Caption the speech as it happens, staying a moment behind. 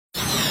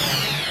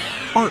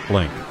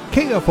ArtLink.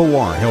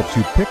 KFOR helps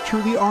you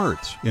picture the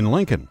arts in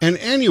Lincoln. An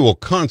annual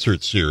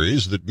concert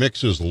series that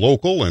mixes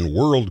local and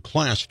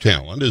world-class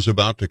talent is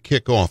about to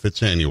kick off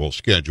its annual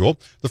schedule.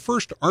 The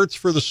first Arts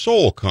for the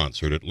Soul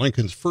concert at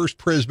Lincoln's First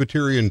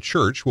Presbyterian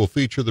Church will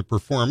feature the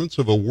performance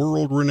of a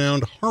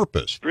world-renowned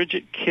harpist.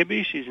 Bridget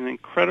Kibbe, she's an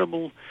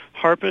incredible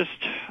harpist,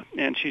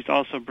 and she's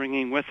also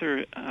bringing with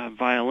her a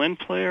violin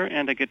player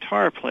and a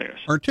guitar player.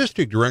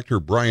 Artistic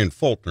director Brian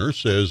Faulkner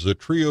says the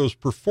trio's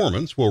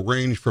performance will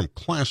range from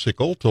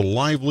classical to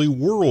lively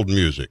world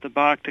music. The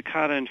Bach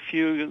Toccata and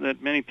Fugue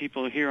that many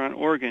people hear on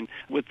organ.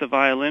 With the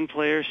violin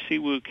player,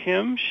 Siwoo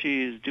Kim,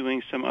 she's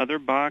doing some other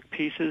Bach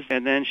pieces.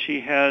 And then she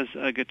has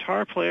a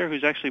guitar player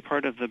who's actually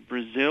part of the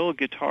Brazil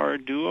guitar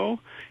duo.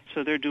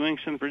 So they're doing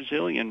some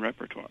Brazilian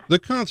repertoire. The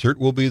concert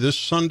will be this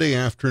Sunday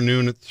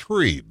afternoon at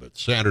 3, but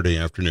Saturday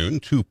afternoon,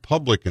 2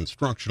 public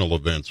instructional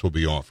events will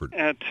be offered.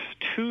 At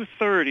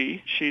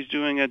 2:30, she's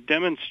doing a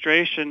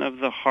demonstration of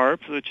the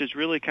harp, which is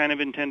really kind of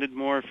intended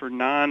more for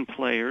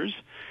non-players.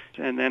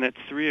 And then at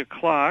 3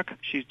 o'clock,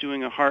 she's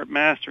doing a harp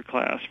master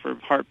class for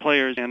harp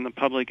players, and the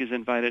public is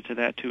invited to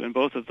that too, and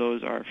both of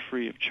those are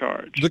free of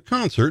charge. The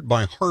concert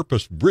by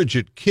harpist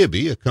Bridget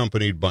Kibbe,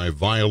 accompanied by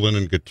violin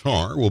and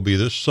guitar, will be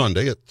this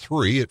Sunday at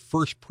 3 at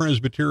First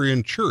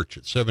Presbyterian Church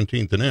at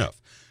 17th and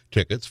F.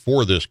 Tickets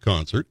for this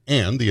concert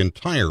and the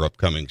entire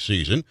upcoming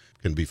season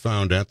can be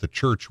found at the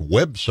church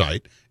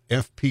website,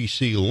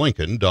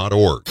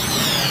 fpclincoln.org.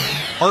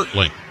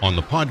 ArtLink on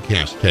the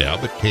podcast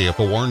tab at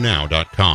kfornow.com.